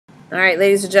All right,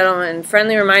 ladies and gentlemen,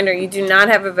 friendly reminder, you do not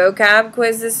have a vocab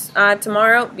quiz this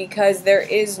tomorrow because there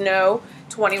is no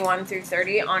 21 through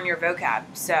 30 on your vocab.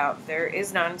 So there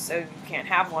is none, so you can't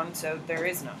have one, so there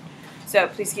is none. So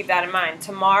please keep that in mind.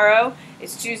 Tomorrow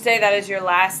is Tuesday. That is your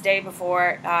last day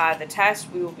before the test.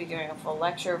 We will be doing a full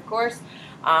lecture, of course.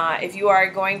 If you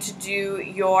are going to do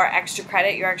your extra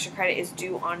credit is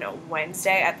due on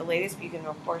Wednesday at the latest. But you can,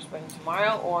 of course, bring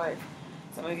tomorrow, or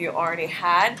some of you already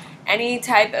had. Any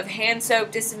type of hand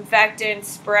soap, disinfectant,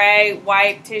 spray,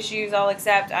 wipe, tissues, I'll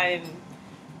accept. I am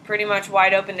pretty much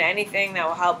wide open to anything that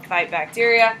will help fight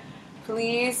bacteria.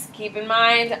 Please keep in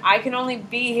mind, I can only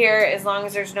be here as long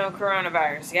as there's no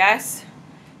coronavirus, yes?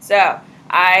 So,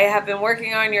 I have been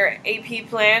working on your AP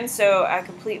plan so a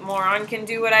complete moron can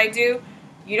do what I do.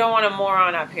 You don't want a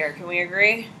moron up here, can we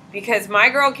agree? Because my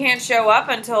girl can't show up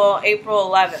until April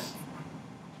 11th.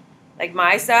 Like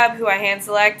my sub, who I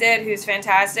hand-selected, who's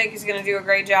fantastic, who's going to do a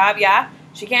great job, yeah?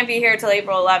 She can't be here till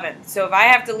April 11th. So if I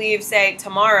have to leave, say,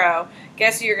 tomorrow,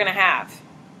 guess who you're going to have?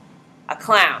 A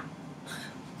clown.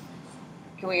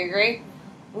 Can we agree?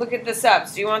 Look at the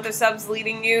subs. Do you want the subs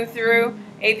leading you through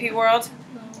AP World?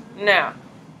 No.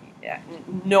 Yeah,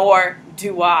 nor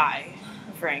do I,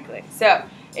 frankly. So,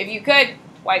 if you could,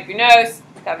 wipe your nose,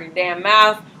 cover your damn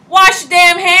mouth, wash your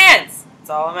damn hands! That's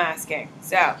all I'm asking.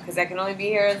 So, because I can only be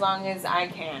here as long as I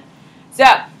can. So,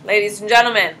 ladies and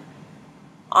gentlemen,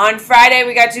 on Friday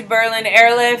we got to Berlin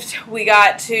Airlift. We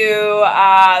got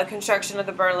to construction of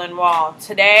the Berlin Wall.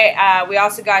 Today we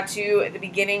also got to the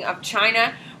beginning of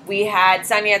China. We had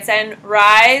Sun Yat-sen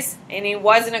rise, and he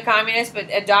wasn't a communist, but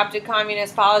adopted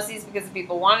communist policies because the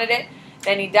people wanted it.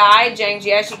 Then he died. Jiang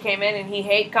Jieshi came in, and he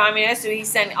hated communists, so he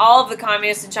sent all of the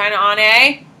communists in China on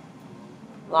a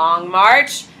long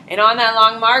march. And on that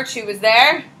long march, who was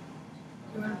there?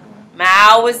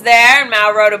 Mao was there.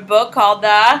 Mao wrote a book called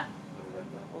the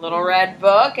Little Red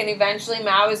Book. And eventually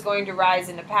Mao is going to rise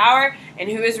into power. And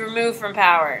who is removed from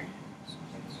power?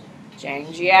 Jiang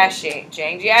Jieshi.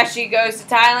 Jiang Jieshi goes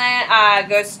to Thailand,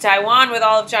 goes to Taiwan with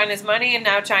all of China's money, and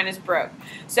now China's broke.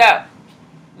 So,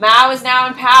 Mao is now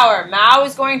in power. Mao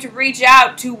is going to reach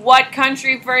out to what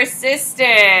country for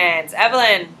assistance?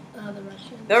 Evelyn? The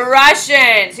Russians. The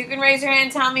Russians. Who can raise their hand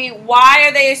and tell me why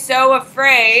are they so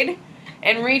afraid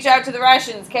and reach out to the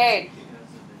Russians? Cade.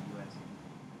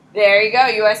 There you go.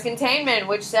 U.S. containment,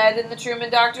 which said in the Truman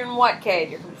Doctrine what,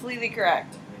 Cade? You're completely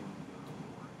correct.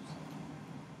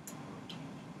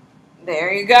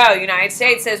 There you go. United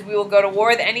States says we will go to war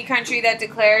with any country that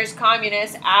declares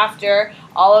communist after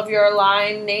all of your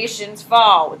aligned nations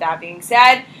fall. With that being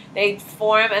said, they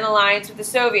form an alliance with the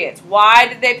Soviets. Why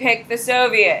did they pick the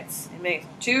Soviets? It makes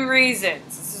two reasons.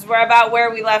 This is about where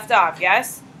we left off,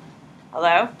 yes?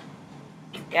 Hello?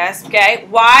 Yes, okay.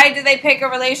 Why did they pick a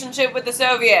relationship with the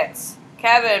Soviets?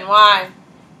 Kevin, why?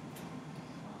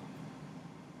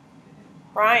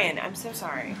 Brian, I'm so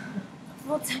sorry.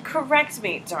 Well, correct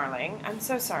me, darling. I'm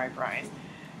so sorry, Brian.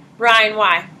 Brian,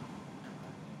 why?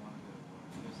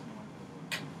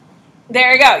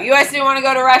 There you go. U.S. didn't want to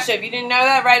go to Russia. If you didn't know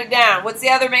that, write it down. What's the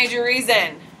other major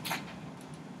reason?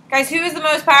 Guys, who is the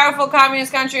most powerful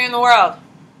communist country in the world?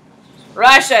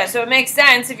 Russia. So it makes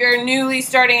sense. If you're a newly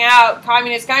starting out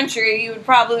communist country, you would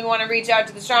probably want to reach out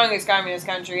to the strongest communist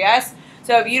country, yes?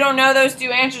 So if you don't know those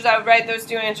two answers, I would write those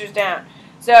two answers down.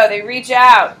 So they reach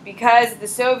out because the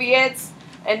Soviets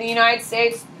and the United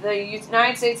States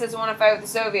doesn't want to fight with the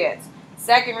Soviets.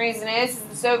 Second reason is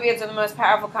the Soviets are the most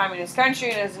powerful communist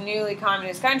country, and as a newly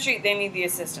communist country, they need the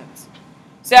assistance.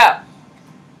 So,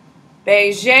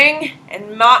 Beijing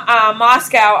and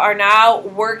Moscow are now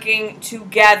working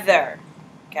together,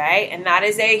 okay? And that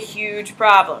is a huge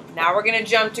problem. Now we're going to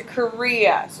jump to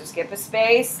Korea. So skip a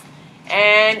space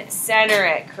and center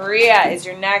it. Korea is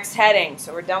your next heading.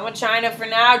 So we're done with China for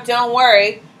now. Don't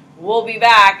worry. We'll be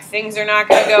back. Things are not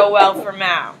going to go well for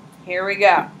Mao. Here we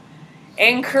go.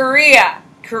 In Korea,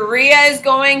 Korea is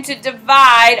going to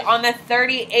divide on the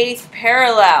 38th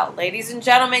parallel. Ladies and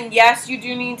gentlemen, yes, you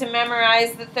do need to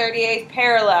memorize the 38th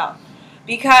parallel.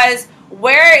 Because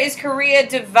where is Korea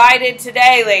divided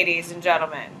today, ladies and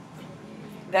gentlemen?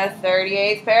 The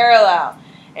 38th parallel.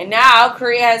 And now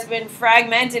Korea has been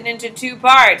fragmented into two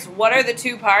parts. What are the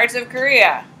two parts of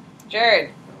Korea?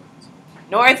 Jared.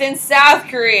 North and South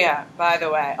Korea, by the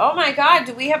way. Oh my God,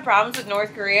 do we have problems with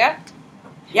North Korea?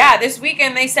 Yeah, this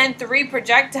weekend they sent 3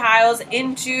 projectiles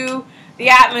into the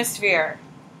atmosphere.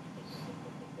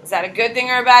 Is that a good thing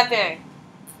or a bad thing?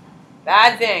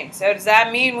 Bad thing. So does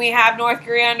that mean we have North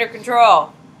Korea under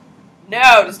control?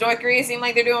 No. Does North Korea seem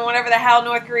like they're doing whatever the hell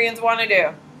North Koreans want to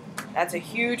do? That's a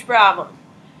huge problem.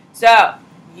 So,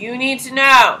 You need to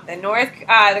know that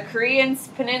the Korean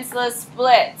peninsula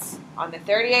splits on the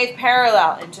 38th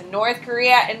parallel into North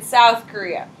Korea and South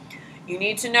Korea. You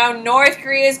need to know North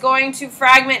Korea is going to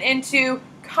fragment into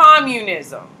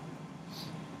communism.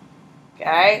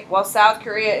 Okay, while South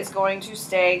Korea is going to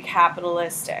stay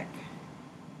capitalistic.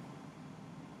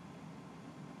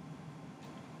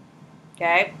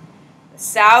 Okay, the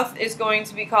South is going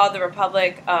to be called the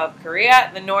Republic of Korea.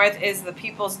 The North is the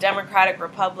People's Democratic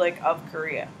Republic of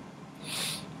Korea.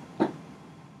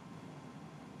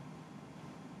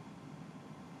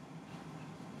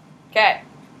 Okay.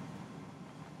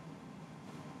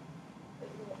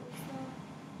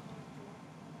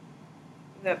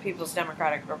 The People's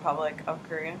Democratic Republic of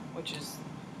Korea, which is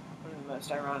one of the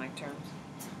most ironic terms.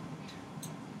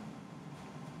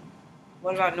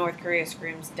 What about North Korea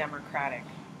screams democratic?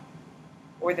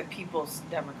 Or the People's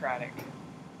Democratic?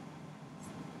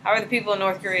 How are the people in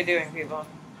North Korea doing, people?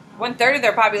 1/3 of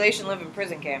their population live in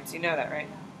prison camps. You know that, right?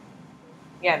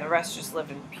 Yeah, and the rest just live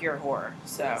in pure horror.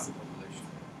 So,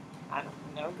 I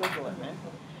don't know. Google it, man.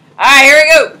 Alright, here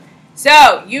we go.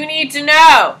 So, you need to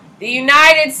know the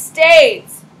United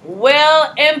States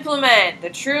will implement the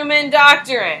Truman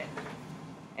Doctrine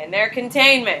and their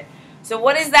containment. So,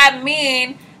 what does that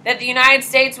mean? That the United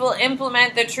States will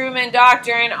implement the Truman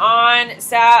Doctrine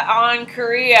on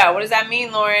Korea. What does that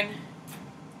mean, Lauren?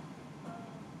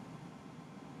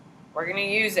 We're going to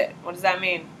use it. What does that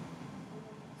mean?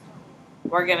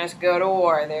 We're going to go to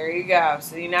war. There you go.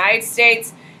 So the United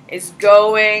States is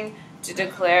going to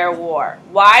declare war.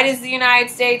 Why does the United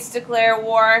States declare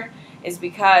war? Is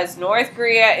because North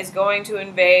Korea is going to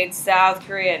invade South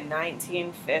Korea in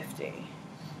 1950.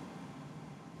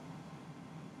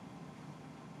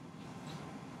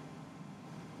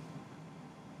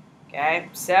 Okay,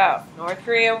 so North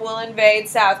Korea will invade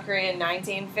South Korea in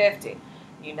 1950.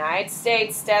 The United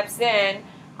States steps in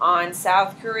on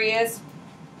South Korea's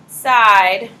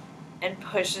side and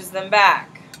pushes them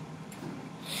back.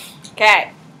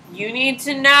 Okay, you need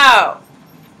to know,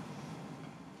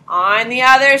 on the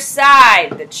other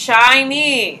side, the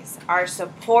Chinese are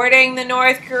supporting the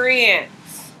North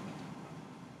Koreans,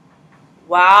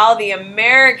 while the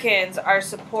Americans are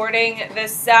supporting the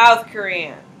South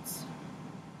Koreans.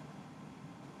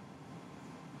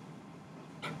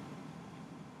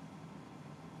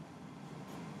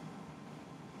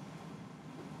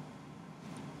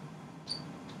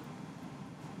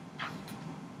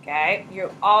 Okay,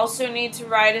 you also need to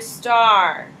write a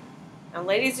star. Now,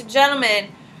 ladies and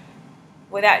gentlemen,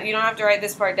 you don't have to write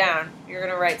this part down. You're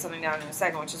going to write something down in a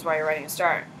second, which is why you're writing a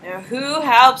star. Now, who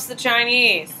helps the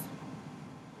Chinese?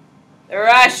 The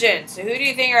Russians. So who do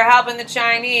you think are helping the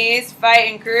Chinese fight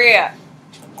in Korea?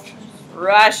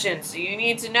 Russians. So you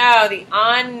need to know the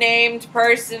unnamed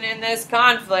person in this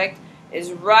conflict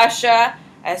is Russia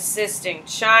assisting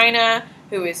China,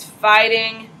 who is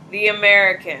fighting the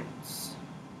Americans.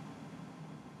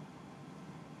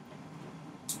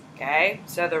 Okay,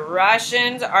 so the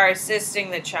Russians are assisting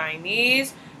the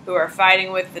Chinese, who are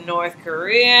fighting with the North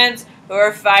Koreans, who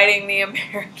are fighting the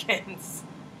Americans.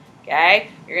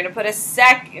 Okay, you're going to put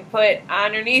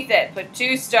underneath it, put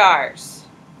 2 stars.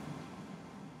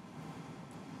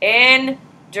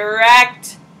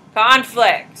 Indirect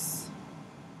conflicts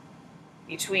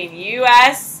between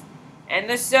U.S. and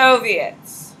the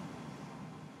Soviets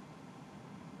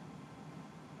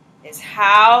is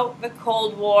how the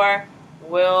Cold War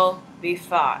will be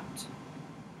fought.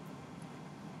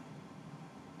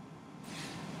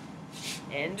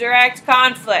 Indirect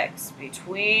conflicts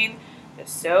between the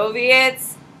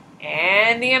Soviets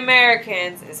and the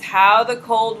Americans is how the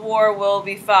Cold War will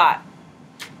be fought.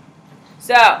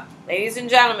 So, ladies and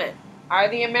gentlemen, are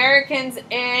the Americans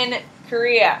in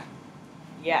Korea?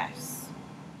 Yes.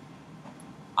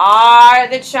 Are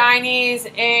the Chinese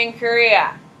in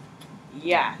Korea?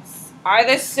 Yes. Are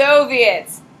the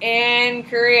Soviets in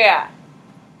Korea?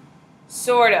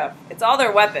 Sort of. It's all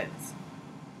their weapons.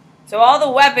 So all the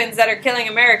weapons that are killing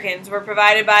Americans were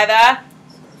provided by the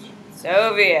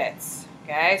Soviets.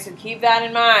 Okay, so keep that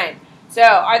in mind. So,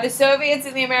 are the Soviets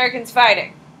and the Americans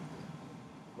fighting?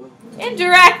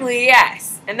 Indirectly,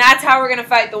 yes. And that's how we're going to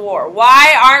fight the war.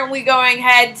 Why aren't we going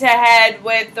head-to-head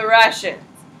with the Russians?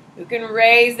 Who can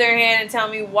raise their hand and tell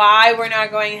me why we're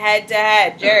not going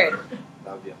head-to-head? Jared.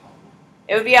 That would be a hot war.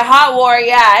 It would be a hot war,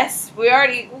 yes.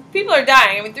 People are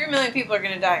dying. I mean, 3 million people are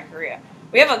going to die in Korea.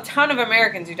 We have a ton of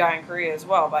Americans who die in Korea as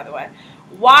well, by the way.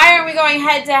 Why aren't we going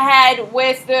head-to-head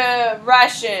with the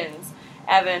Russians,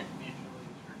 Evan?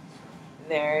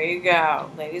 There you go.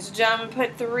 Ladies and gentlemen,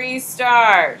 put 3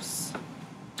 stars.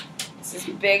 This is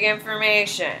big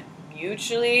information.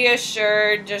 Mutually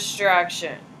assured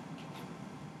destruction.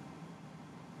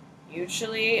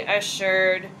 Mutually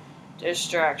assured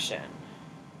destruction.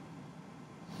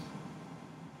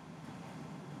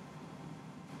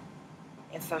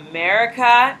 If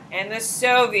America and the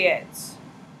Soviets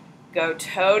go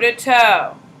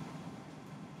toe-to-toe,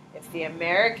 if the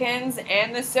Americans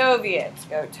and the Soviets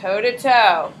go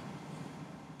toe-to-toe,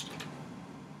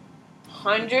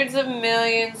 hundreds of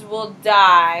millions will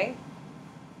die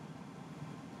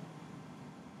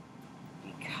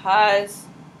because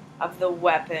of the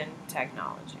weapon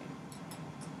technology.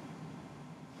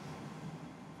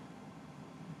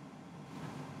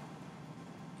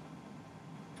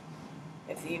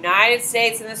 If the United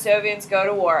States and the Soviets go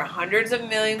to war, hundreds of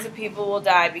millions of people will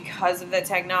die because of the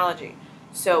technology.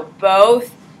 So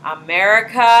both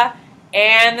America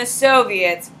and the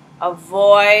Soviets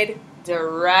avoid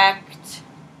direct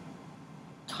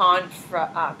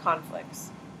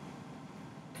conflicts.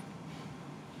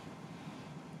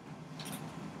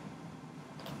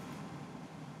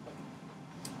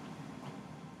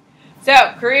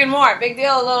 So, Korean War, big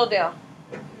deal or little deal?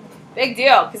 Big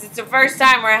deal, because it's the first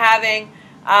time we're having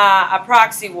a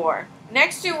proxy war.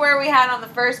 Next to where we had on the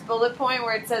first bullet point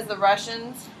where it says the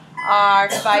Russians are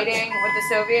fighting with the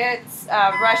Soviets,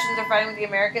 Russians are fighting with the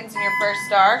Americans in your first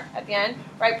star at the end,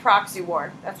 right? Proxy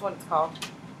war, that's what it's called.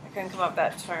 I couldn't come up with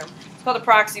that term. It's called a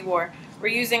proxy war. We're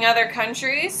using other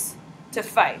countries to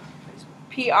fight.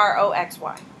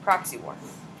 P-R-O-X-Y, proxy war.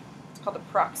 It's called a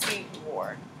proxy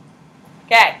war.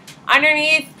 Okay,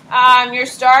 underneath your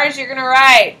stars, you're going to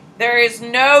write, there is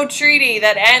no treaty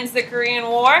that ends the Korean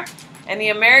War, and the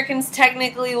Americans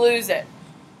technically lose it.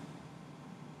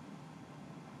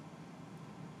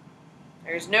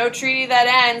 There's no treaty that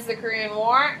ends the Korean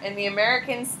War, and the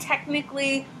Americans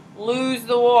technically lose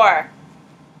the war.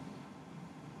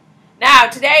 Now,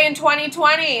 today in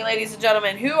 2020, ladies and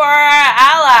gentlemen, who are our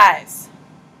allies?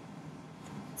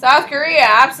 South Korea,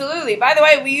 absolutely. By the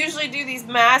way, we usually do these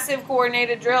massive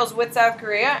coordinated drills with South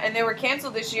Korea, and they were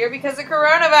canceled this year because of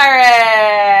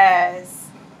coronavirus.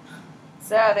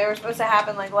 So they were supposed to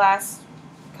happen like last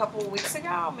couple weeks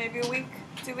ago, maybe a week,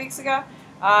 2 weeks ago.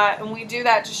 And we do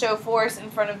that to show force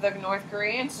in front of the North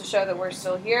Koreans, to show that we're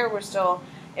still here, we're still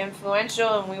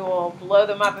influential, and we will blow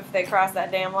them up if they cross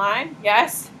that damn line.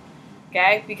 Yes?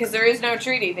 Okay? Because there is no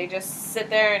treaty. They just sit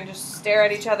there and just stare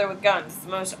at each other with guns. The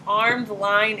most armed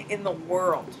line in the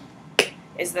world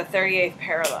is the 38th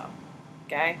parallel.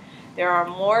 Okay? There are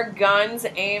more guns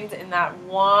aimed in that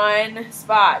one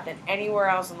spot than anywhere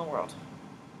else in the world.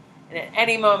 And at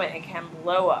any moment, it can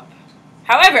blow up.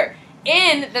 However,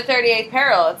 in the 38th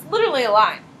parallel, it's literally a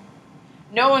line.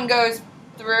 No one goes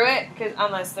through it,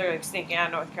 unless they're like sneaking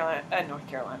out of North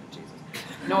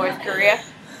Korea.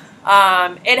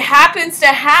 It happens to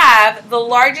have the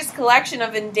largest collection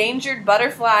of endangered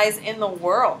butterflies in the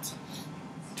world.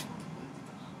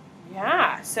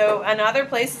 Yeah, so in other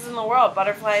places in the world,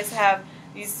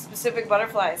 these specific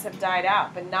butterflies have died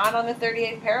out, but not on the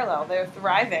 38th parallel. They're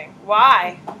thriving.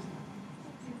 Why?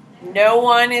 No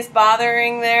one is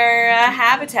bothering their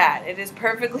habitat. It is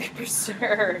perfectly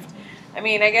preserved. I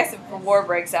mean, I guess if a war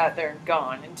breaks out, they're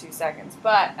gone in 2 seconds.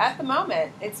 But at the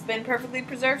moment, it's been perfectly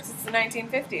preserved since the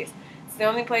 1950s. It's the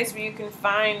only place where you can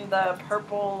find the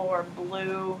purple or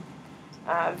blue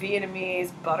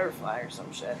Vietnamese butterfly or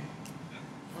some shit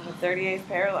on the 38th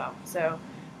parallel. So,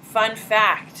 fun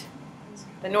fact,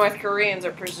 the North Koreans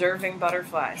are preserving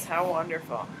butterflies. How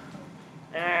wonderful. All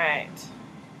right.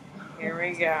 Here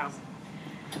we go.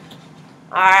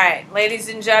 All right, ladies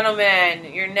and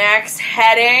gentlemen, your next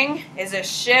heading is a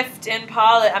shift in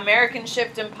American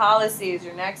shift in policies.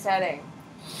 Your next heading.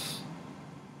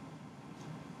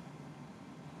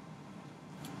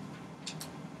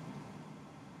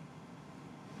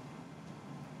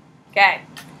 Okay.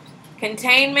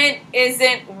 Containment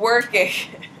isn't working.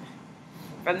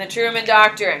 From the Truman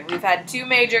Doctrine. We've had 2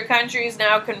 major countries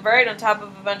now convert on top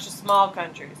of a bunch of small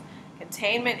countries.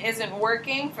 Containment isn't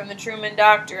working from the Truman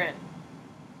Doctrine.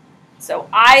 So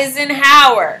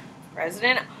Eisenhower,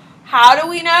 President, how do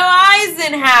we know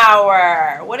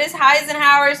Eisenhower? What is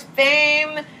Eisenhower's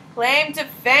claim to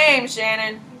fame,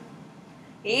 Shannon?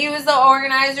 He was the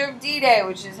organizer of D-Day,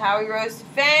 which is how he rose to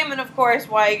fame, and of course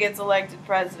why he gets elected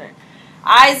president.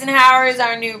 Eisenhower is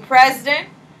our new president.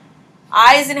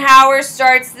 Eisenhower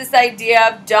starts this idea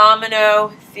of domino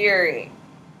theory.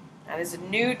 That is a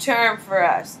new term for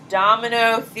us,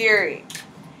 domino theory.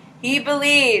 He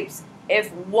believes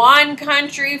if one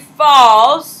country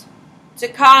falls to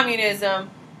communism,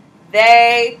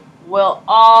 they will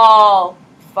all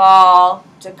fall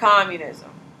to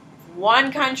communism. If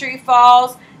one country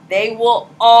falls, they will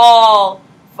all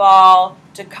fall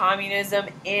to communism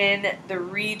in the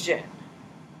region.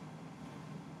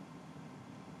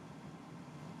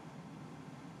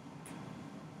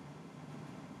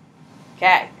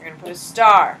 Okay, you're going to put a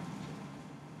star.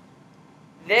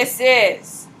 This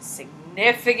is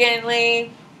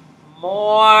significantly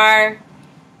more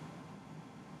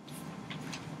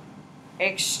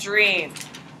extreme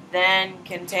than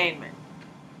containment.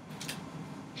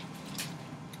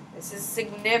 This is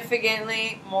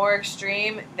significantly more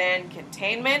extreme than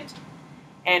containment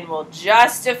and will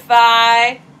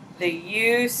justify the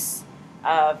use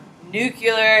of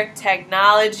nuclear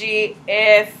technology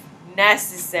if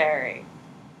necessary.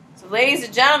 So, ladies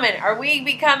and gentlemen, are we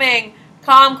becoming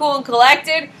calm, cool, and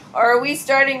collected, or are we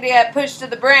starting to get pushed to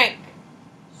the brink?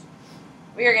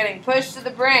 We are getting pushed to the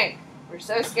brink. We're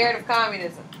so scared of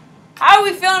communism. How are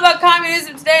we feeling about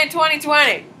communism today in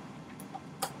 2020?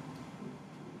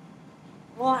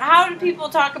 Well, how do people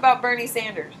talk about Bernie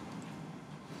Sanders?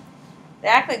 They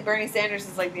act like Bernie Sanders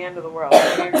is like the end of the world. Do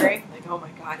you agree? Like, oh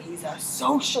my God, he's a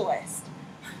socialist.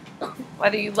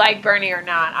 Whether you like Bernie or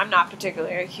not, I'm not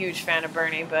particularly a huge fan of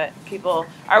Bernie, but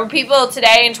are people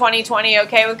today in 2020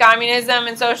 okay with communism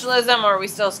and socialism, or are we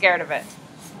still scared of it?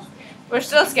 We're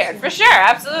still scared, for sure,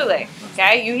 absolutely.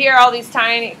 Okay, you hear all these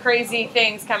tiny, crazy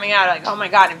things coming out, like, oh my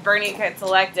God, if Bernie gets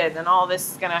elected, then all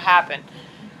this is going to happen.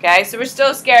 Okay, so we're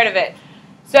still scared of it.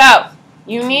 So,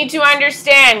 you need to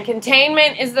understand,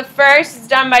 containment is the first, it's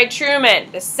done by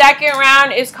Truman. The second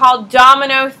round is called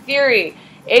domino theory.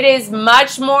 It is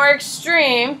much more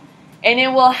extreme, and it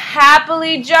will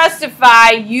happily justify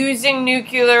using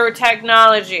nuclear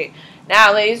technology.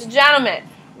 Now, ladies and gentlemen,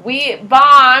 we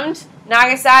bombed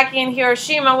Nagasaki and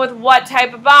Hiroshima with what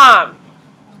type of bomb?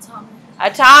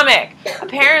 Atomic.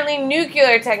 Apparently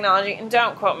nuclear technology, and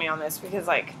don't quote me on this because,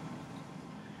 like,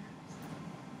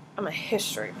 I'm a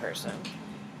history person.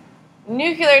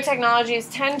 Nuclear technology is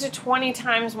 10 to 20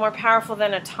 times more powerful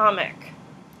than atomic.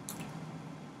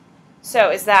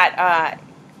 So is that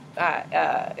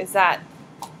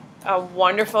a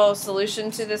wonderful solution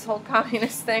to this whole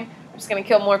communist thing? We're just going to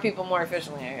kill more people more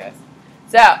efficiently, I guess.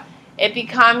 So it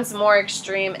becomes more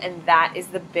extreme, and that is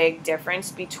the big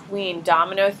difference between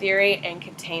domino theory and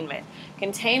containment.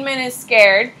 Containment is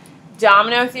scared.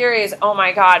 Domino theory is, oh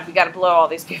my God, we got to blow all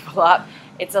these people up.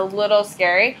 It's a little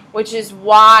scary, which is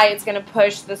why it's going to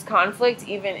push this conflict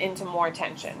even into more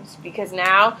tensions, because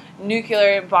now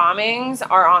nuclear bombings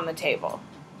are on the table.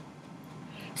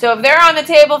 So if they're on the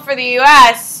table for the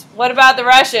U.S., what about the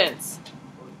Russians?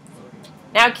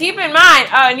 Now keep in mind,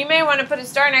 oh, and you may want to put a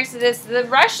star next to this, the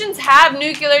Russians have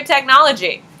nuclear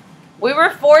technology. We were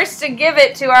forced to give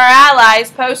it to our allies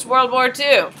post-World War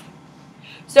II.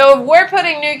 So if we're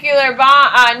putting nuclear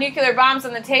bombs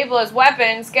on the table as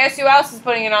weapons, guess who else is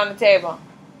putting it on the table?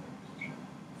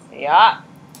 Yeah.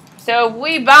 So if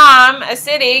we bomb a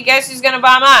city, guess who's going to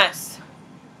bomb us?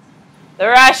 The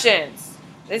Russians.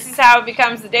 This is how it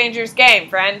becomes the dangerous game,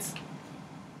 friends.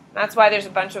 That's why there's a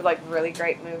bunch of, like, really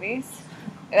great movies.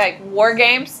 Like War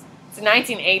Games. It's a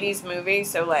 1980s movie,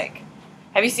 so, like,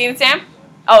 have you seen it, Sam?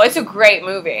 Oh, it's a great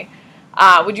movie.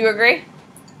 Would you agree?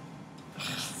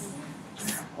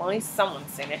 Well, at least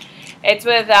someone's seen it. It's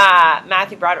with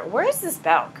Matthew Broderick. Where is this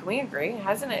bell? Can we agree?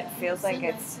 Hasn't it? Feels like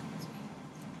it's...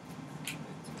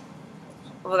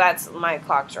 Well, that's... My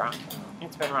clock's wrong.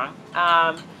 It's been wrong.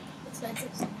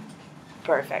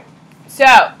 Perfect. So,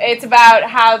 it's about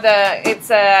how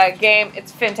it's a game,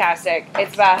 it's fantastic.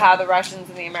 It's about how the Russians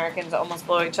and the Americans almost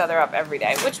blow each other up every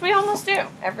day, which we almost do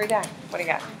every day. What do you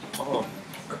got?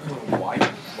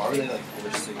 Why were they, like,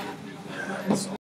 forced to